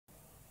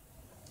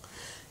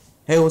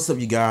Hey, what's up,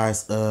 you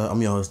guys? I'm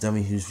your host,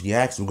 Demi Hughes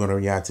Reacts. We're gonna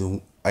react to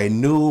a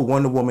new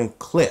Wonder Woman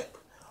clip.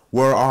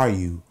 Where are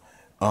you?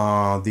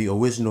 The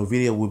original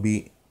video will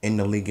be in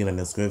the link in the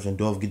description.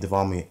 Don't forget to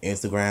follow me on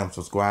Instagram,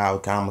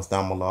 subscribe, comments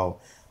down below.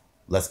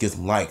 Let's get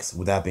some likes.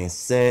 With that being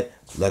said,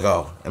 let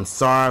go. I'm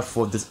sorry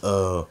for this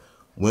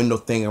window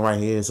thing right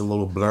here. It's a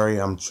little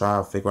blurry. I'm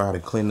trying to figure out how to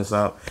clean this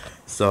up.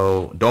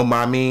 So don't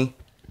mind me.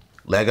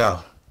 Let go.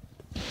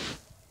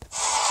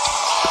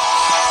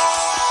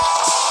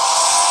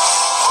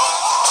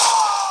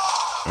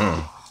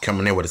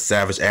 Coming in with a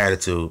savage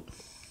attitude.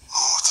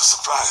 Oh, it's a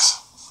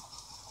surprise.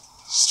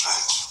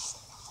 Strange.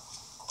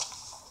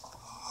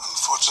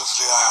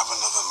 Unfortunately, I have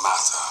another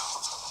matter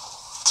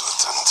to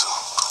attend to.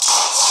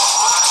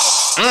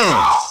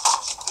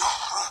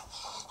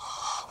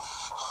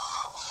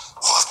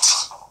 What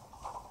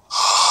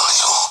are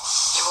you?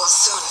 You will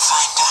soon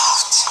find out.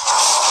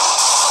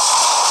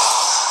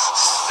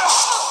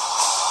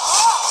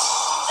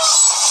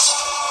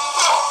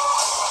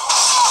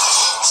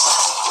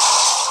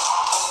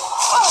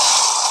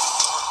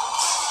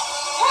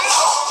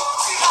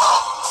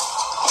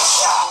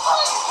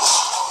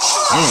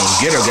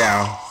 Get her,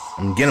 gal.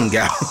 Get him,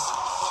 gal.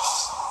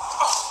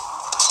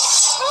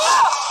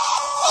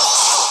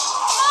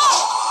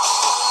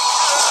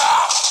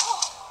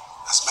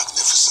 As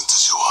magnificent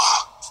as you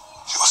are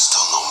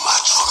still no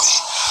match for me.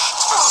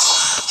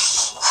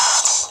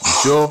 You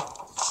sure?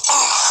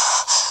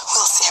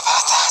 We'll see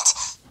about that.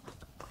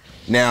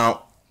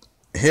 Now,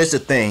 here's the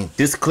thing.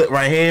 This clip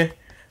right here,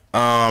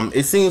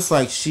 it seems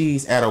like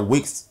she's at her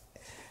weak.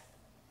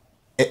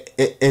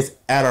 It's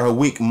at her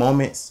weak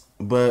moments.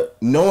 But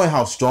knowing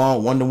how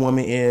strong Wonder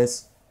Woman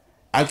is,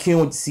 I can't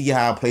wait to see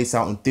how it plays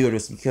out in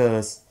theaters,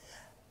 because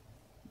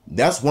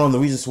that's one of the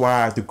reasons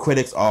why the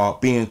critics are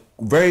being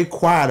very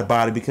quiet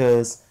about it,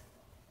 because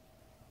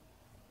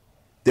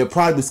they're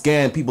probably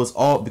scaring people's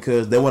off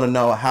because they want to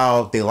know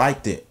how they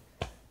liked it.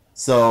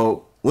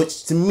 So,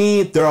 which to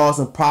me, there are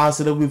some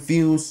positive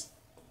reviews,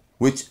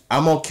 which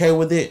I'm okay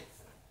with it,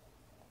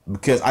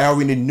 because I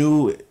already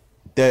knew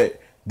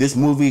that this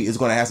movie is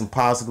going to have some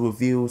positive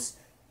reviews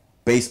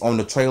based on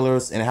the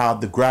trailers and how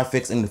the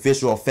graphics and the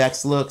visual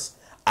effects looks.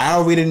 I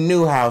already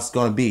knew how it's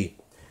gonna be.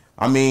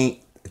 I mean,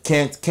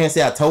 can't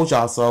say I told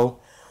y'all so.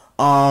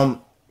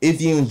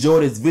 If you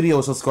enjoyed this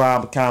video,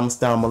 subscribe, comments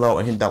down below,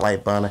 and hit that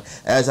like button.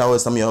 As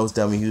always, I'm your host,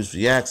 Demi Hughes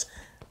Reacts,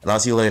 and I'll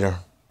see you later.